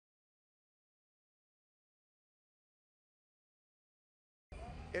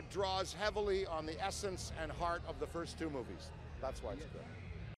it draws heavily on the essence and heart of the first two movies. That's why it's good.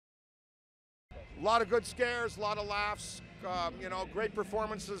 A lot of good scares, a lot of laughs, you know, great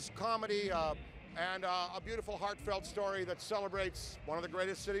performances, comedy, and a beautiful, heartfelt story that celebrates one of the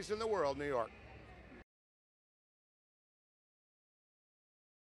greatest cities in the world, New York.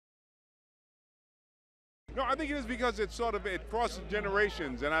 No, I think it is because it crosses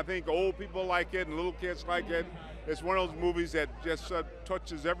generations, and I think old people like it and little kids like it. It's one of those movies that just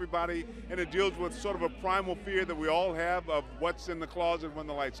touches everybody, and it deals with sort of a primal fear that we all have of what's in the closet when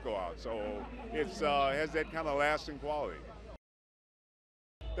the lights go out. So it has that kind of lasting quality.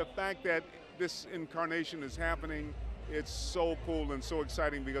 The fact that this incarnation is happening, it's so cool and so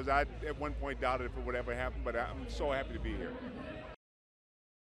exciting, because I at one point doubted if it would ever happen, but I'm so happy to be here.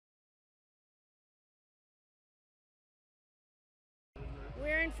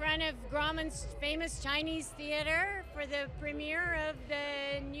 We're in front of Grauman's famous Chinese theater for the premiere of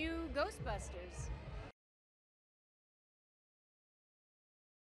the new Ghostbusters.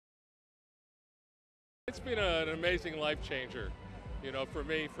 It's been an amazing life changer, you know, for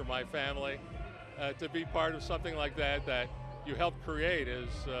me, for my family. To be part of something like that you helped create is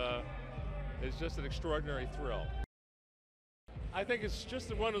just an extraordinary thrill. I think it's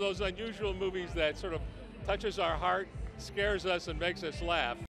just one of those unusual movies that sort of touches our heart, scares us, and makes us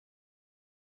laugh.